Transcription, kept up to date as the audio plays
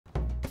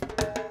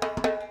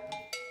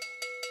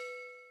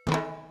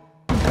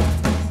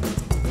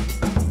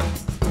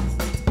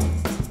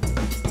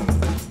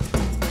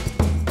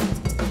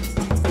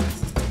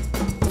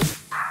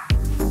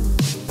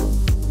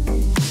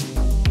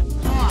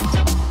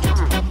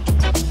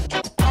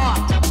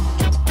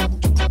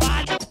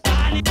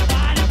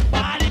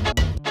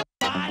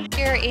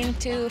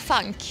to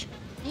funk?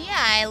 Yeah,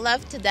 I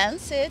love to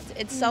dance it.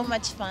 It's so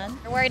much fun.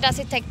 Where does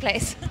it take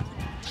place?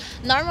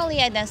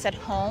 Normally I dance at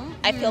home.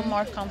 I feel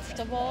more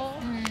comfortable.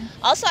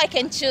 Also, I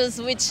can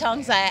choose which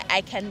songs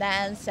I can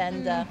dance.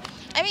 And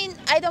I mean,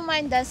 I don't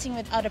mind dancing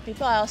with other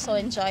people. I also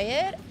enjoy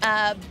it.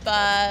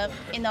 But,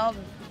 you know,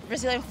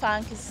 Brazilian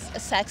funk is a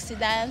sexy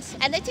dance.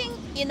 And I think,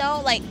 you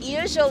know, like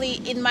usually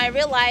in my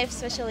real life,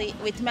 especially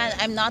with men,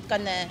 I'm not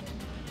gonna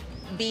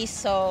be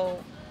so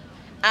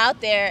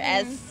out there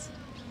as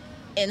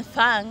in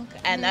funk,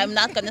 and I'm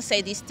not gonna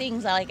say these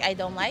things like I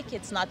don't like it.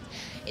 It's not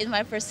in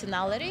my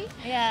personality.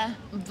 Yeah.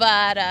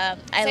 But I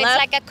So love. it's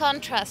like a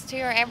contrast to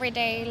your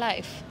everyday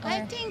life.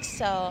 I think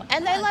so,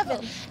 and I love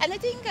it. And I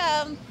think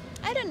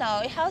I don't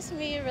know. It helps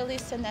me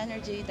release an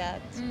energy,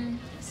 that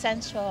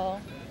sensual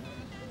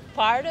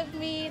part of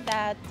me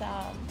that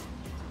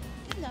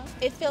you know,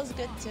 it feels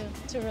good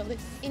to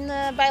release. In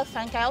Baile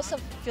Funk, I also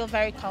feel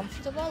very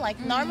comfortable. Like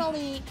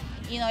normally,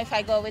 you know, if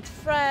I go with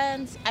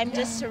friends, I'm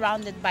just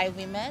surrounded by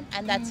women,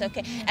 and that's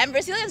okay. And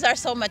Brazilians are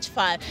so much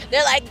fun.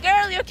 They're like,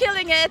 "Girl, you're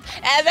killing it,"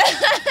 and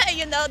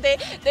you know,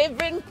 they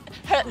bring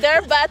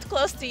their butt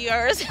close to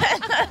yours.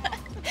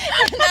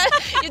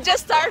 You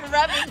just start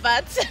rubbing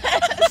butts.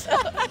 So,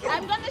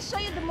 I'm gonna show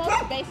you the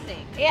most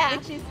basic,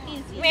 which is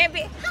easy.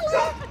 Maybe,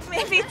 hello,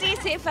 maybe it's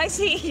easy if I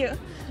see you.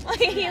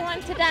 You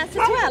want to dance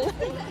as well?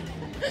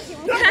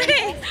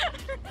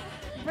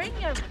 Bring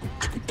your,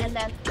 and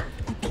then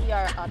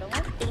your other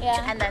one.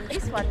 Yeah. And then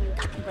this one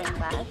you bring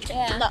back.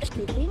 Yeah. Not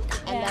peeping.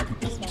 And then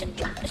this one you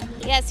bring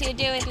back. Yes, you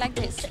do it like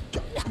this.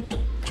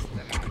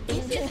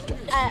 This is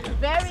a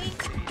very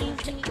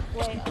easy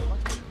way of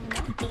working.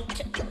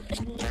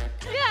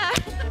 Yeah.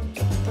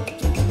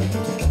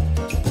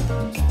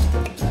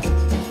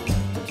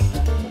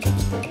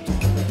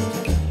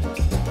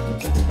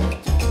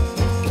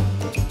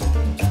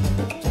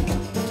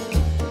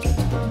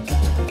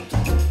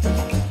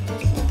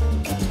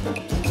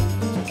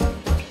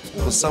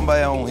 O samba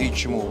é um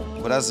ritmo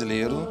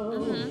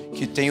brasileiro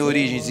que tem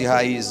origens e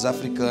raízes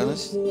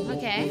africanas.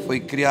 Okay.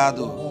 Foi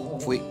criado,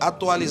 foi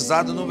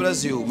atualizado no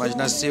Brasil, mas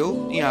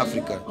nasceu em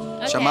África.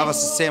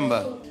 Chamava-se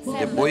Samba.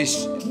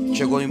 Depois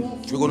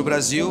chegou no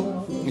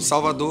Brasil, em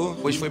Salvador,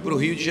 depois foi para o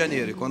Rio de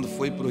Janeiro. E quando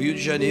foi para o Rio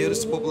de Janeiro,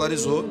 se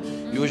popularizou.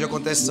 E hoje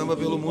acontece samba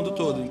pelo mundo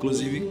todo,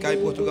 inclusive cá em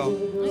Portugal.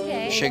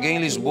 Okay. Cheguei em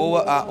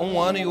Lisboa há 1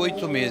 ano e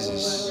 8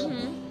 meses.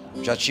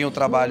 Já tinha um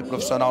trabalho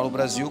profissional no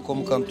Brasil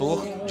como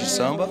cantor de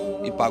samba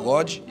e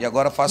pagode. E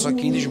agora faço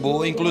aqui em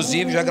Lisboa.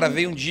 Inclusive, já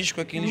gravei um disco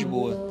aqui em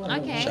Lisboa,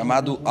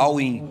 chamado All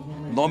In.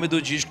 O nome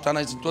do disco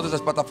está em todas as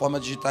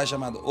plataformas digitais,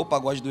 chamado O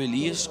Pagode do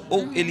Elias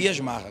ou Elias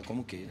Marra,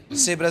 como queira.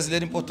 Ser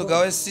brasileiro em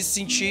Portugal é se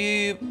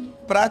sentir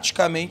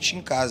praticamente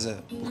em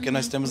casa, porque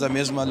nós temos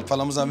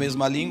falamos a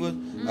mesma língua,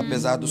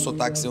 apesar do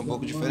sotaque ser um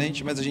pouco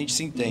diferente, mas a gente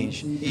se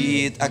entende.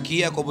 E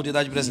aqui a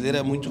comunidade brasileira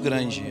é muito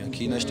grande.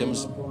 Aqui nós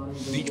temos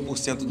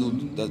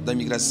 20% da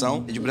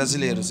imigração é de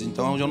brasileiros,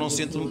 então eu não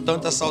sinto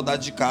tanta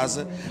saudade de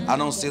casa, a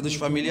não ser dos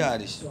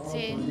familiares.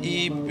 Sim.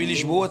 E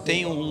Lisboa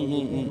tem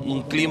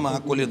um clima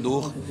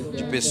acolhedor,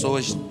 de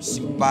pessoas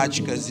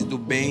simpáticas e do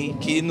bem,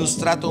 que nos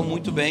tratam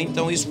muito bem,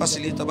 então isso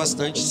facilita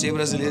bastante ser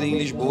brasileiro em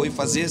Lisboa e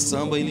fazer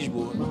samba em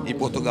Lisboa, em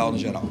Portugal no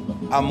geral.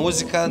 A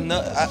música,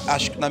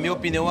 acho que na minha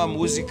opinião, a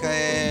música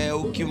é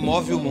o que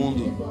move o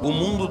mundo. O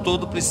mundo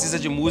todo precisa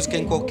de música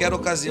em qualquer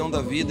ocasião da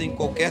vida, em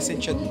qualquer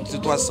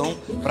situação,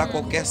 para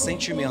qualquer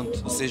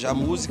sentimento. Ou seja, a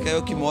música é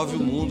o que move o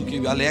mundo,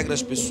 que alegra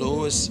as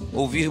pessoas.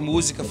 Ouvir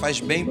música faz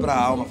bem para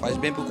a alma, faz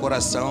bem para o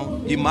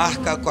coração e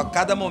marca a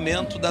cada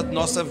momento da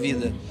nossa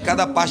vida.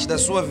 Cada parte da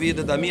sua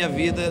vida, da minha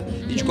vida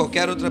e de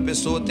qualquer outra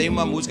pessoa tem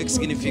uma música que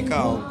significa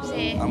algo.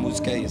 Sim. A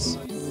música é isso.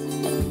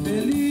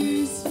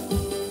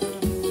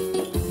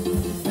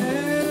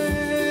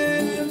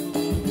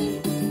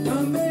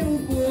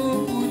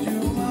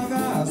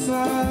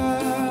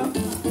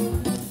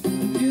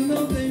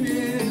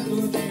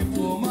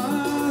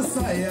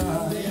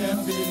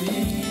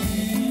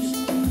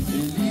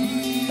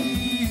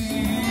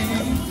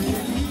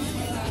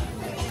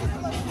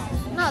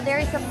 No, there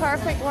is a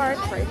perfect word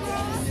for it.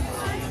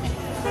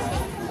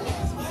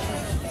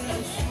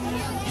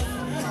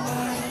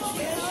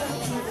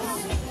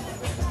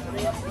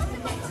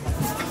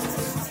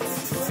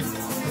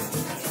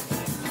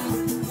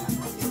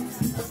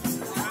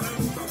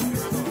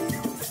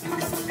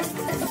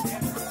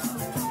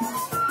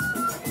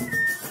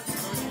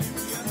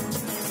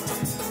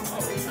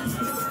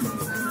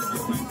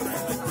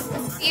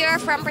 You're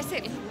from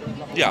Brazil.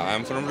 Yeah,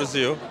 I'm from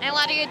Brazil. And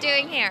what are you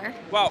doing here?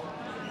 Well,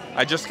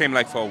 I just came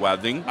like for a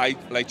wedding. I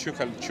took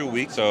 2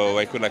 weeks so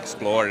I could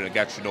explore and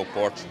get to know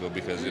Portugal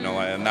because you know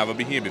I've never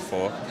been here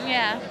before.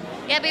 Yeah.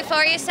 Yeah,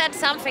 before you said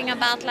something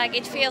about like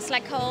it feels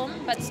like home,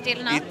 but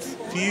still not. It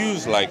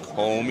feels like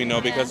home, you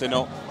know, because you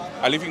know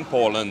I live in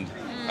Poland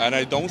and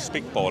I don't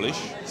speak Polish,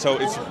 so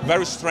it's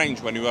very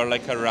strange when you are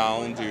like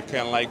around. You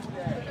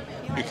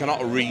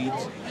cannot read.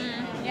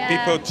 Yeah,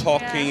 People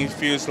talking, it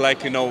feels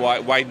like, you know,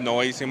 white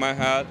noise in my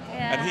head.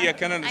 Yeah. And here I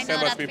can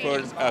understand what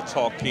people are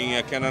talking.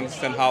 I can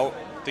understand how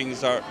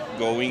things are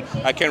going.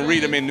 I can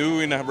read a menu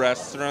in a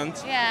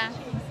restaurant. Yeah.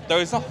 There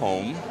is a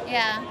home,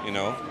 Yeah. you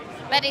know.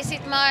 But is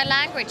it more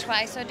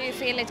language-wise, or do you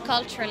feel it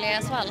culturally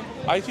as well?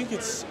 I think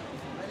it's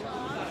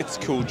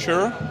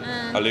culture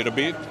a little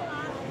bit,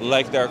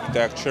 like the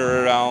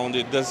architecture around.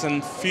 It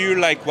doesn't feel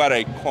like where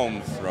I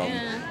come from.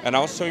 Yeah. And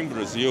also in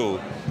Brazil,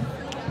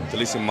 at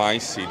least in my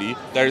city,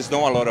 there is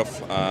not a lot of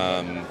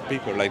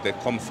people like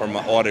that come from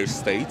other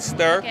states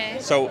there. Okay.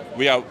 So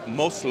we are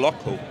most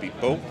local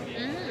people.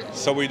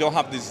 So we don't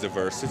have this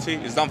diversity.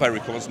 It's not very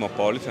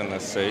cosmopolitan,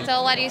 let's say.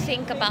 So what do you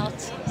think about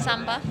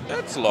Samba?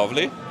 That's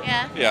lovely.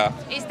 Yeah. Yeah.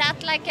 Is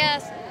that like a...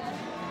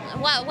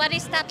 What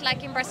is that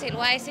like in Brazil?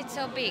 Why is it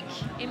so big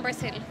in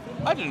Brazil?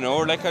 I don't know,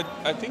 like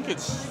I think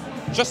it's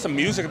just a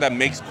music that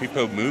makes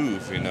people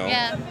move, you know.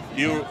 Yeah.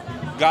 You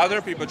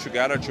gather people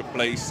together to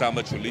play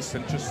samba, to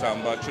listen to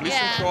samba, to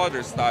listen Yeah. to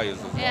other styles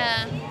as well.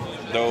 Yeah.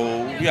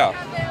 Though, yeah.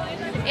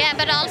 Yeah,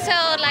 but also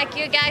like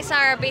you guys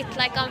are a bit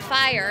like on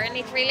fire, and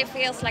it really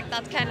feels like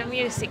that kind of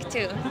music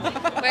too,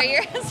 where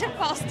you're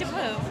supposed to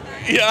move.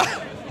 Yeah.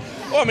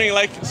 Well, I mean,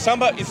 like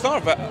samba, it's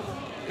not about,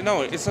 you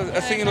know, it's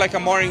a thing like a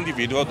more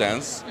individual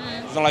dance.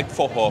 It's not like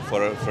forró,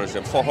 for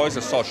example. Forró is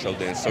a social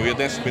dance, so you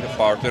dance with a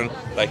partner,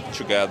 like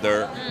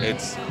together.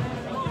 It's,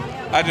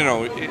 I don't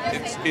know,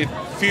 it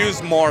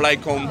feels more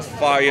like on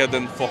fire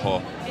than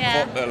forró.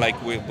 Yeah. Like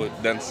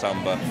than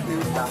samba.